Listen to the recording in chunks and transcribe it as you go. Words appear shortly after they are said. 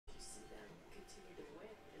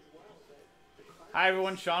Hi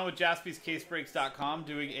everyone, Sean with JaspysCaseBreaks.com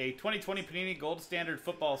doing a 2020 Panini Gold Standard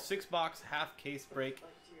Football 6-box half case break.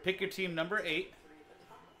 Pick your team number 8.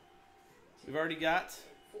 We've already got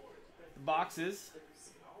the boxes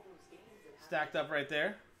stacked up right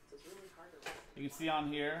there. You can see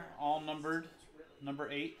on here, all numbered,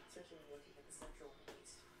 number 8.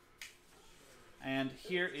 And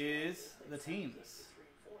here is the teams.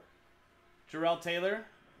 Jarrell Taylor,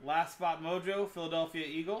 Last Spot Mojo, Philadelphia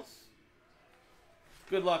Eagles.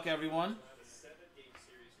 Good luck, everyone.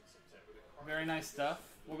 Very nice stuff.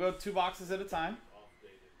 We'll go 2 boxes at a time.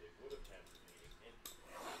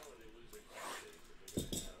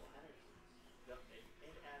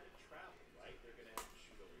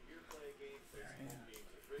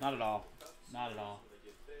 Not at all. Not at all.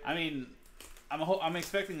 I mean, I'm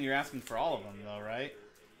expecting you're asking for all of them, though, right?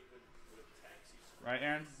 Right,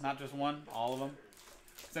 Aaron? Not just one? All of them?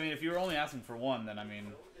 'Cause, I mean, if you were only asking for one, then, I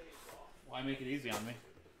mean, why make it easy on me?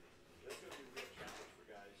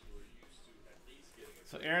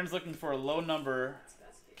 So Aaron's looking for a low number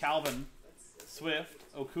Calvin,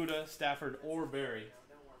 Swift, Okuda, Stafford, or Berry.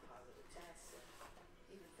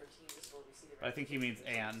 But I think he means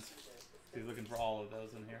and. He's looking for all of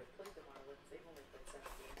those in here.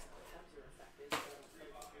 This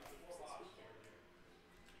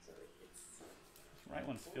right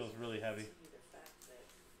one feels really heavy.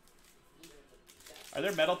 Are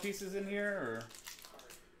there metal pieces in here, or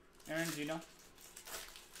Aaron, do you know?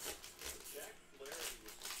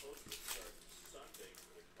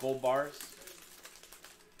 Gold bars?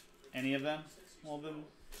 Any of them? Well then,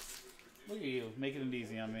 look at you, making it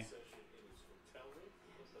easy on me.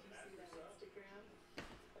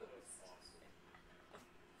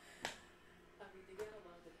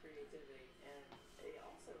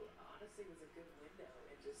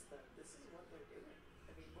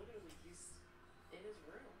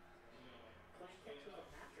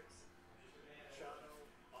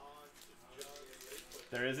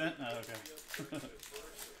 There isn't? Oh, okay.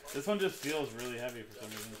 This one just feels really heavy for some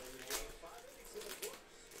reason.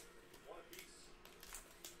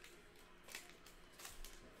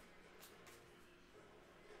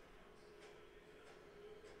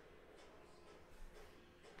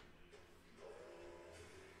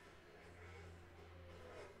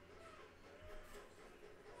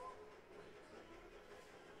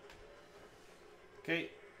 Okay,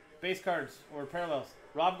 base cards or parallels.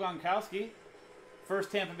 Rob Gronkowski.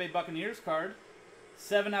 First Tampa Bay Buccaneers card,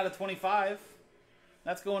 7 out of 25.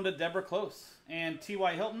 That's going to Deborah Close. And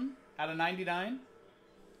T.Y. Hilton out of 99.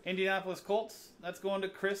 Indianapolis Colts, that's going to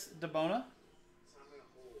Chris DeBona.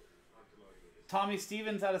 Tommy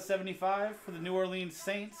Stevens out of 75 for the New Orleans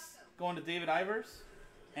Saints, going to David Ivers.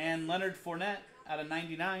 And Leonard Fournette out of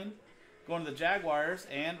 99, going to the Jaguars,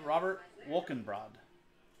 and Robert Wolkenbrod.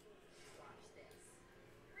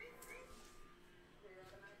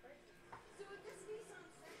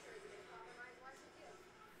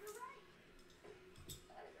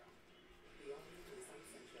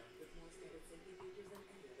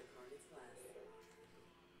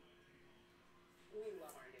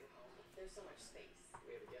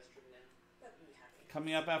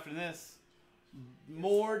 Coming up after this,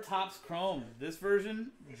 more Topps Chrome. This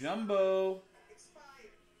version, Jumbo.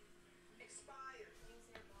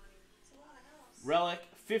 Relic,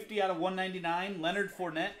 50 out of 199. Leonard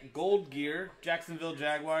Fournette, Gold Gear, Jacksonville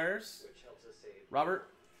Jaguars. Robert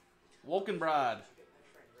Wolkenbrod.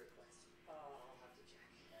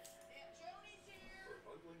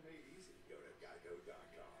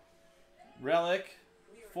 Relic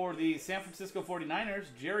for the San Francisco 49ers,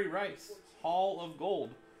 Jerry Rice. Hall of Gold,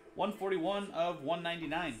 141 of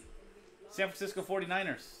 199. San Francisco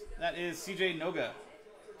 49ers. That is CJ Noga.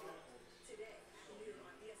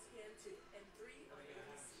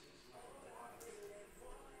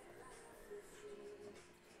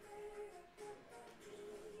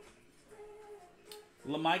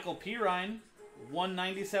 LaMichael Pirine,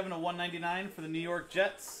 197 of 199 for the New York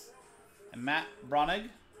Jets. And Matt Bronig.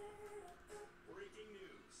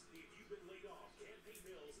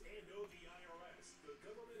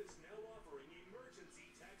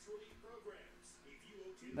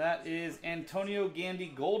 That is Antonio Gandy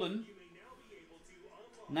Golden,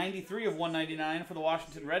 93 of 199 for the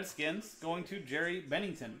Washington Redskins, going to Jerry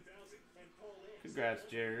Bennington. Congrats,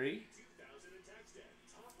 Jerry.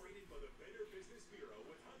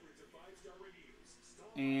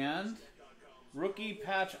 And rookie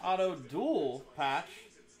patch auto dual patch,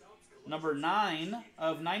 number 9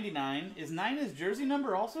 of 99. Is 9 his jersey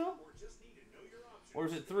number also? Or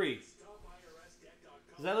is it 3?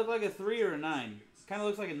 Does that look like a 3 or a 9? Kind of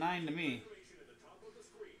looks like a 9 to me.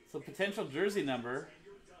 So potential jersey number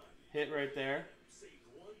hit right there.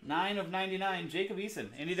 9/99, Jacob Eason,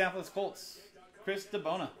 Indianapolis Colts. Chris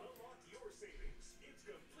DeBona.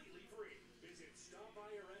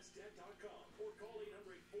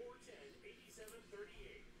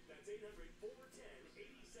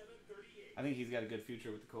 I think he's got a good future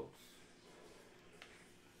with the Colts.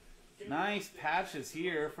 Nice patches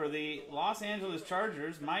here for the Los Angeles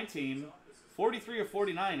Chargers, my team.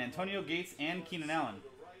 43/49, Antonio Gates and Keenan Allen.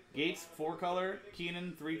 Gates, 4-color.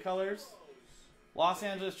 Keenan, 3 colors. Los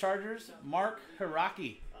Angeles Chargers, Mark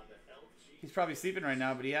Hiraki. He's probably sleeping right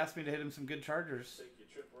now, but he asked me to hit him some good Chargers.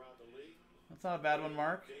 That's not a bad one,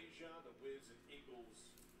 Mark.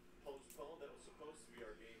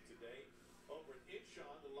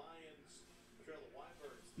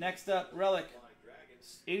 Next up, Relic.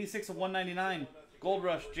 86/199. Gold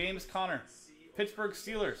Rush, James Conner. Pittsburgh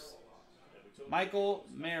Steelers. Michael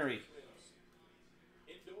Mary.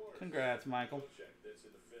 Congrats, Michael.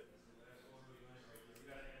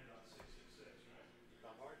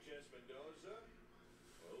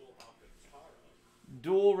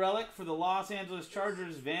 Dual Relic for the Los Angeles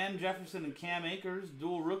Chargers, Van Jefferson and Cam Akers.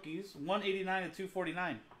 Dual Rookies,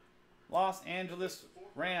 189/249. Los Angeles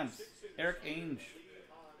Rams, Eric Ainge.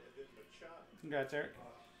 Congrats, Eric.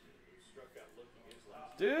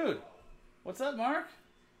 Dude, what's up, Mark?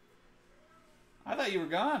 I thought you were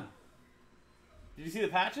gone. Did you see the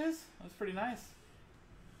patches? That was pretty nice.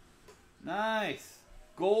 Nice.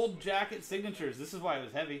 Gold jacket signatures. This is why it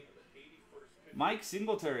was heavy. Mike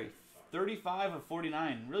Singletary,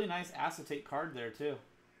 35/49. Really nice acetate card there, too.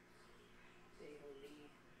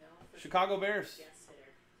 Chicago Bears.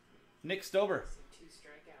 Nick Stover.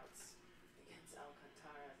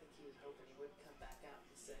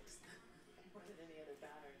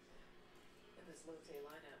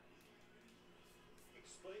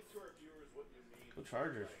 Go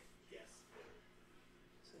Chargers.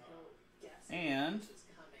 And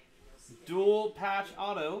dual patch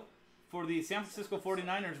auto for the San Francisco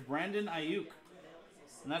 49ers, Brandon Ayuk.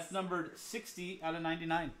 And that's numbered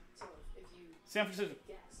 60/99. San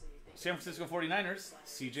Francisco 49ers,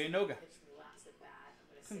 CJ Noga.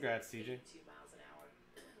 Congrats, CJ.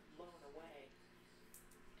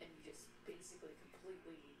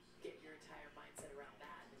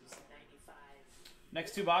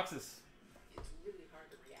 Next 2 boxes. It's really hard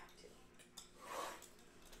to react to.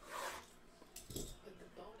 But the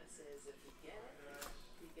bonus is if you get it,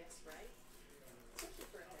 you guess right. Especially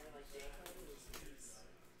for a hitter like J-Ho, he's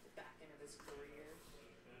the back end of his career.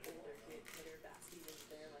 Older hitter, basket isn't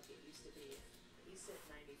there like it used to be. He's at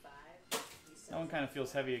 95. That one kind of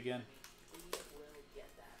feels heavy again.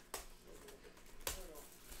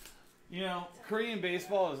 You know, Korean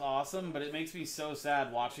baseball is awesome, but it makes me so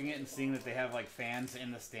sad watching it and seeing that they have like fans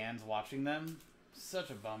in the stands watching them. Such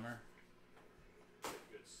a bummer.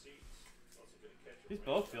 These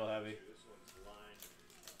both feel heavy.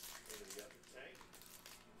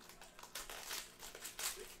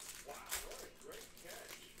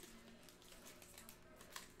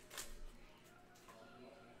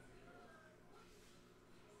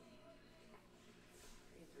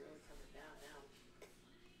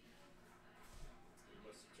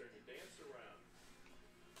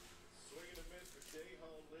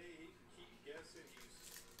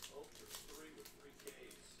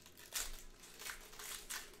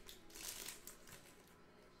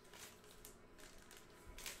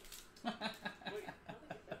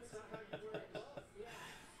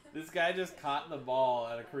 This guy just caught the ball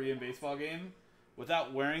at a Korean baseball game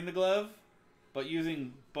without wearing the glove, but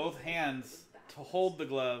using both hands to hold the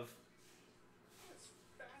glove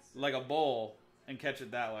like a bowl and catch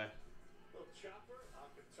it that way.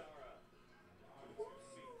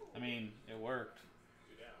 I mean, it worked.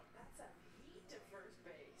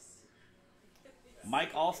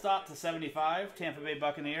 Mike Allstott /75, Tampa Bay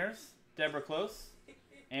Buccaneers, Deborah Close,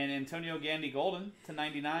 and Antonio Gandy Golden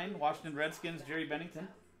 /99, Washington Redskins, Jerry Bennington.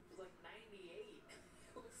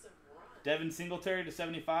 Devin Singletary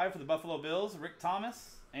 /75 for the Buffalo Bills, Rick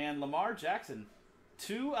Thomas, and Lamar Jackson,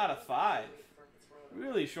 2/5.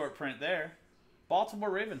 Really short print there.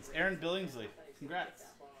 Baltimore Ravens, Aaron Billingsley. Congrats.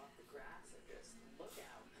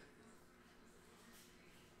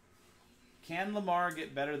 Can Lamar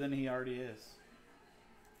get better than he already is?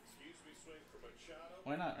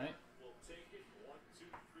 Why not, right?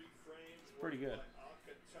 It's pretty good.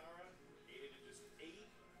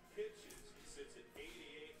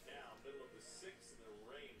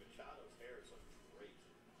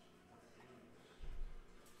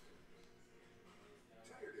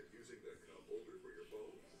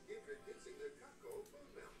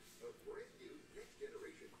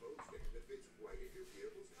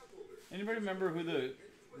 Anybody remember who the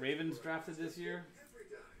Ravens drafted this year?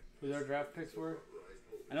 who their draft picks were.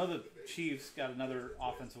 I know the Chiefs got another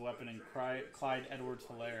offensive weapon in Clyde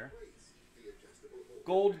Edwards-Helaire.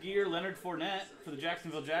 Gold gear, Leonard Fournette for the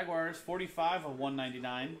Jacksonville Jaguars, 45 of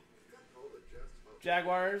 199.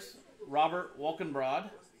 Jaguars, Robert Wolkenbrod.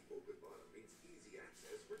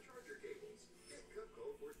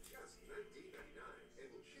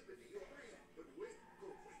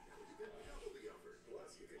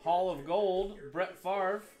 Hall of Gold, Brett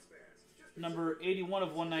Favre, number 81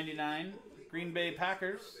 of 199. Green Bay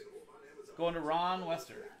Packers, going to Ron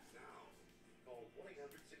Wester.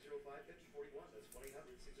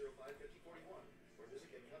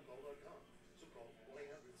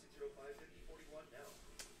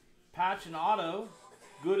 Patch and auto,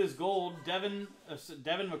 good as gold, Devin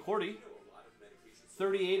McCourty,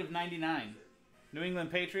 38 of 99. New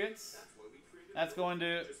England Patriots, that's going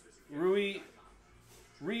to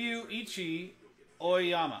Ryuichi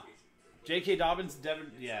Oyama. J.K. Dobbins,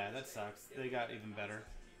 Devin, yeah, that sucks. They got even better.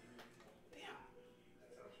 Damn.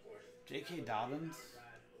 J.K. Dobbins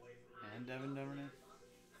and Devin Duvernay.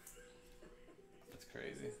 That's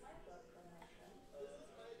crazy.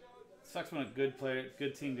 Sucks when a good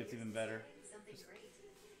team gets even better.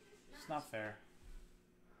 It's not fair.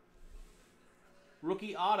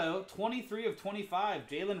 Rookie auto, 23 of 25.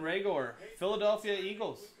 Jalen Reagor, Philadelphia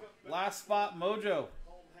Eagles. Last spot mojo.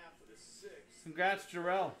 Congrats,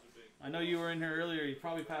 Jarrell. I know you were in here earlier. You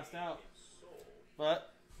probably passed out.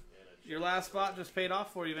 But your last spot just paid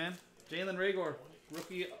off for you, man. Jalen Reagor,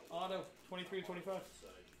 rookie auto, 23 of 25.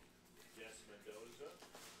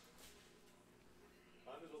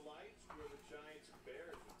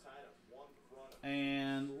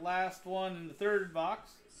 And last one in the third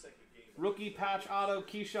box. Rookie patch auto,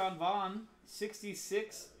 Keyshawn Vaughn,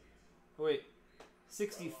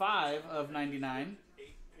 65 of 99.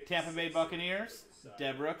 Tampa Bay Buccaneers,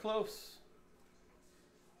 Deborah Close.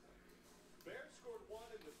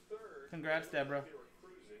 Congrats, Deborah.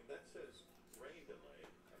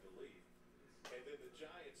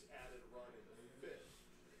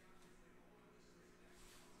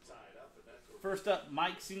 First up,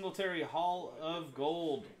 Mike Singletary, Hall of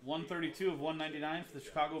Gold, 132 of 199 for the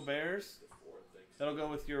Chicago Bears. That'll go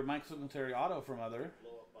with your Mike Singletary auto from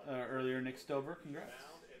earlier, Nick Stover. Congrats.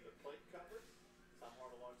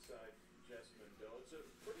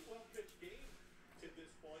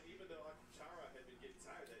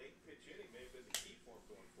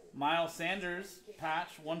 Miles Sanders,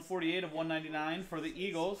 patch, 148 of 199 for the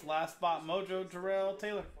Eagles. Last spot mojo, Jarrell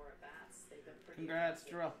Taylor. Congrats,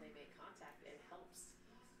 Jarrell.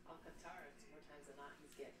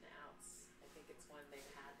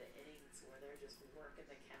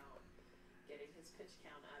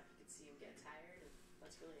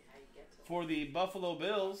 For the Buffalo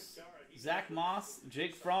Bills, Zach Moss,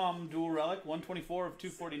 Jake Fromm, dual relic, 124 of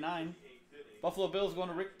 249. Buffalo Bills going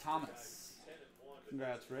to Rick Thomas.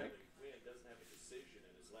 Congrats, Rick.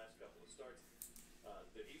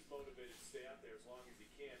 That he's motivated to stay out there as long as he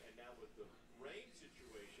can, and now with the rain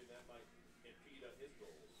situation, that might impede on his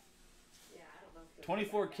goals. Yeah, I don't know if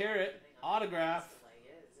 24 karat autograph,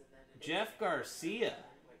 Jeff Garcia.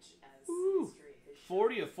 Ooh,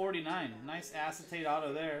 40 of 49. Nice acetate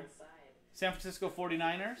auto there. San Francisco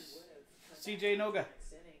 49ers, CJ Noga.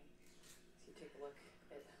 So take a look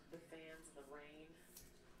at the fans and the rain,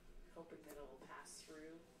 hoping that it will pass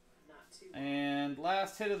through. Not too long. And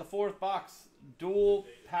last hit of the fourth box, dual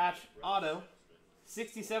patch auto,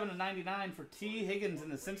 67 of 99 for T. Higgins and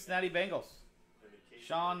the Cincinnati Bengals.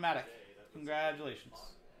 Sean Maddock,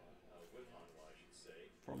 congratulations.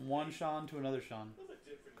 From one Sean to another Sean.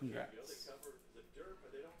 Congrats.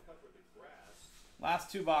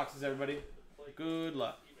 Last two boxes, everybody. Good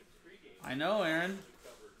luck. I know, Aaron.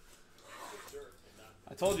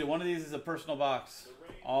 I told you, one of these is a personal box.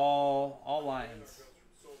 All Lions.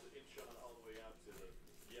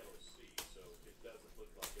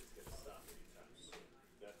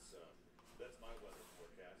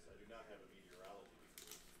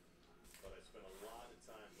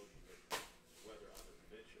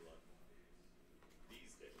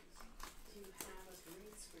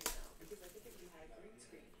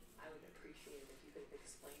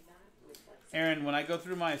 Aaron, when I go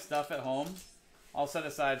through my stuff at home, I'll set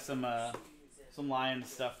aside some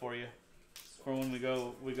Lions stuff for you for when we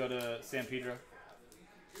go to San Pedro.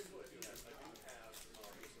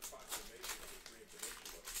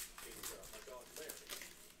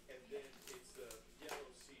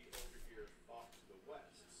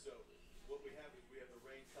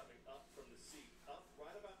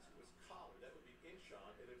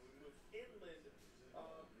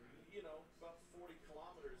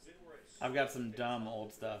 I've got some dumb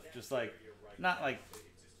old stuff, just like, not like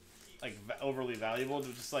like overly valuable.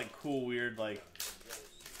 They're just like cool, weird, like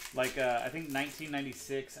I think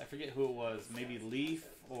 1996. I forget who it was. Maybe Leaf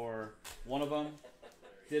or one of them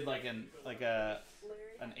did like an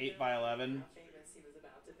 8x11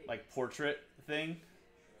 like portrait thing.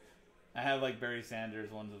 I have like Barry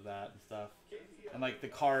Sanders ones of that and stuff. And like the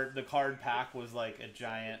card pack was like a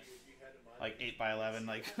giant like 8x11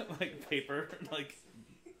 like paper like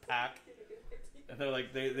pack. And they're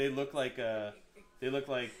like they look like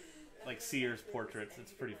Sears portraits.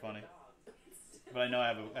 It's pretty funny. But I know I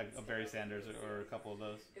have a Barry Sanders or a couple of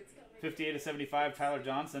those. 58/75, Tyler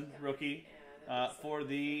Johnson, rookie for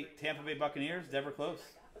the Tampa Bay Buccaneers. Dever Close.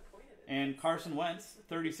 And Carson Wentz,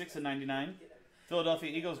 36/99.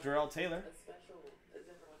 Philadelphia Eagles, Jarrell Taylor.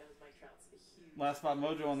 Last spot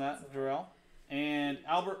mojo on that, Jarrell. And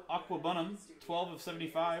Albert Aquabunum,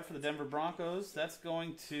 12/75 for the Denver Broncos. That's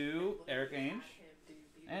going to Eric Ainge.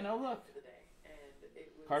 And oh look,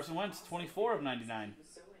 Carson Wentz, 24/99.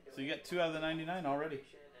 So you get 2 out of the 99 already.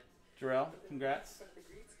 Jarrell, congrats.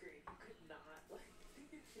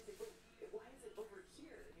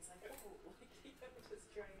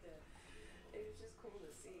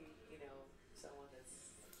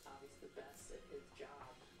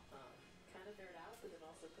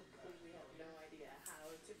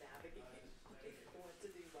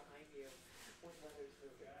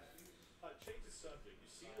 Change the subject. You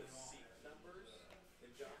see the seat numbers in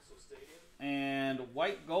Johnson Stadium? And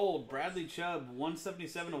white gold, Bradley Chubb,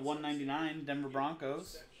 177/199, Denver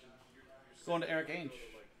Broncos. Going to Eric Ainge.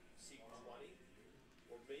 Seat 20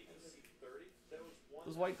 or maybe seat 30.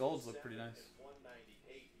 Those white golds look pretty nice.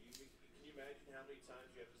 198. Can you imagine how many times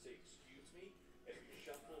you have to say "excuse me" as you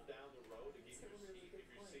shuffle down the row to get your seat if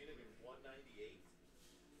you're seated in 198?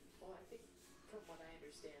 Well, I think from what I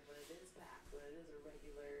understand, when it is packed, when it is a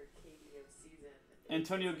regular KBO season,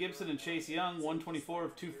 Antonio Gibson and Chase Young,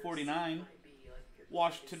 124/249.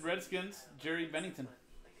 Washington Redskins, Jerry Bennington.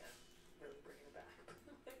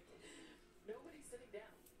 Nobody's sitting down.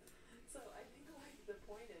 So I think like the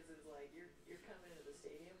point is like you're coming into the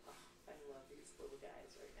stadium. Oh, I love these little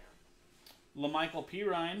guys right now. LaMichael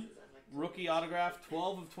Pirine, rookie autograph,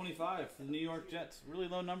 12/25 for the New York Jets. Really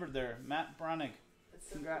low numbered there. Matt Bronig. It's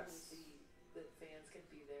so Congrats. cool to see that fans can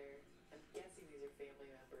be there. I'm guessing these are family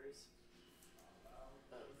members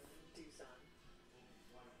of Doosan,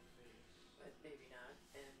 but maybe not.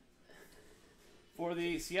 And For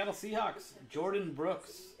the Seattle Seahawks, Jordan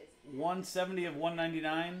Brooks,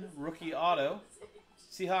 170/199, rookie auto.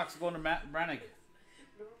 Seahawks going to Matt Brannig.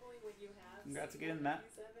 normally when you have Congrats again, Matt.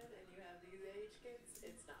 7 and you have these age kids,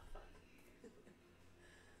 it's not fun.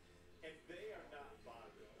 And they are not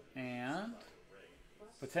bothered. And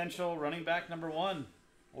potential running back number 1.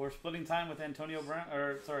 We're splitting time with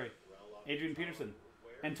Adrian Peterson.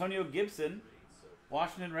 Antonio Gibson,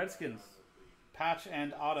 Washington Redskins. Patch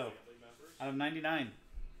and auto out of 99.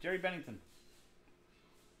 Jerry Bennington.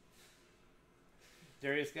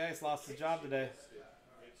 Darius Geis lost his job today.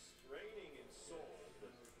 It's raining in Seoul. The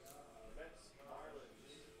Mets Marlins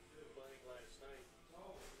playing last night.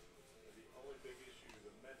 The only big issue,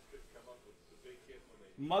 the Mets could come up with the big hit when they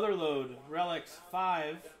Motherlode, Relics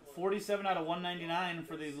 5, 47/199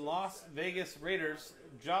 for the Las Vegas Raiders,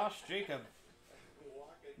 Josh Jacob.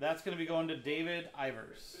 That's going to be going to David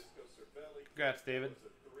Ivers. Congrats, David.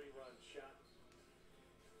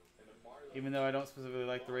 Even though I don't specifically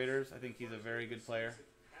like the Raiders, I think he's a very good player.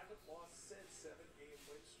 haven't lost since 7-game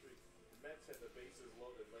win streak. The Mets had the bases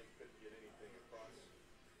loaded, like couldn't get anything across.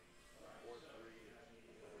 4-3,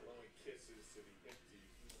 blowing kisses to the empty.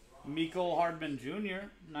 Mecole Hardman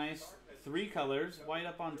Jr., nice 3 colors, white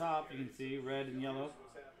up on top, you can see, red and yellow.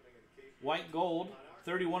 White gold,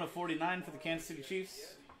 31/49 for the Kansas City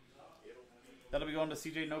Chiefs. That'll be going to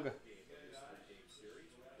CJ Noga.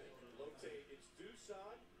 It's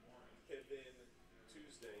Doosan, and then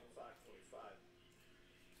Tuesday, 5:25.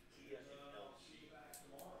 Kia and LG.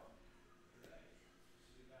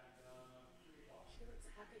 She looks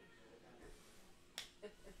happy.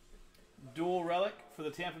 Dual relic for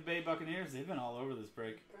the Tampa Bay Buccaneers. They've been all over this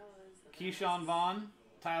break. Keyshawn Vaughn,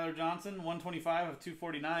 Tyler Johnson,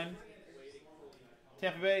 125/249.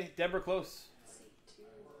 Tampa Bay, Deborah Close. See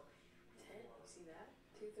 210. You see that?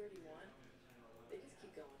 231. They just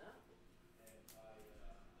keep going up.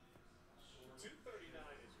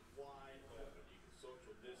 239 is wide open. You can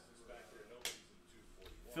social distance back there. Nobody's in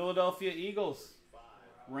 241. Philadelphia Eagles,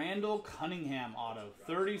 Randall Cunningham auto,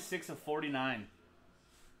 36/49.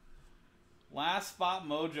 Last spot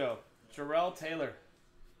mojo, Jarrell Taylor.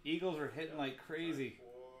 Eagles are hitting like crazy.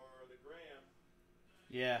 For the Graham.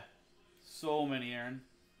 Yeah, so many, Aaron.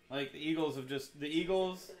 Like the Eagles,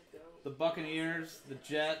 the Buccaneers, the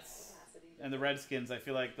Jets, and the Redskins. I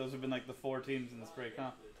feel like those have been like the 4 teams in this break,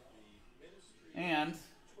 huh? And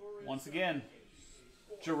once again,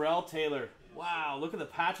 Jarrell Taylor. Wow, look at the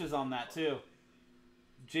patches on that too.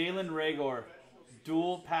 Jalen Reagor,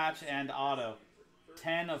 dual patch and auto.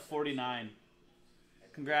 10 of 49.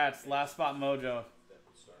 Congrats, last spot mojo.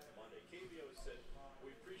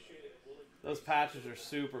 Those patches are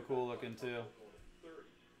super cool looking too.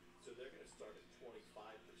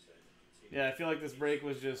 Yeah, I feel like this break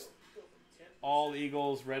was just all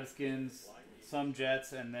Eagles, Redskins, some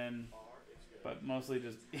Jets, and then, but mostly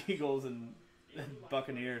just Eagles and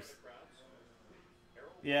Buccaneers.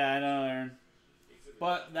 Yeah, I know, Aaron.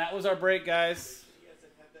 But that was our break, guys.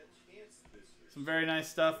 Some very nice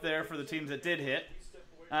stuff there for the teams that did hit.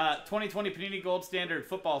 2020 Panini Gold Standard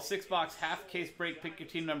Football 6-box half case break. Pick your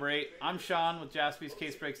team number 8. I'm Sean with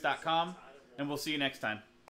JaspysCaseBreaks.com, and we'll see you next time.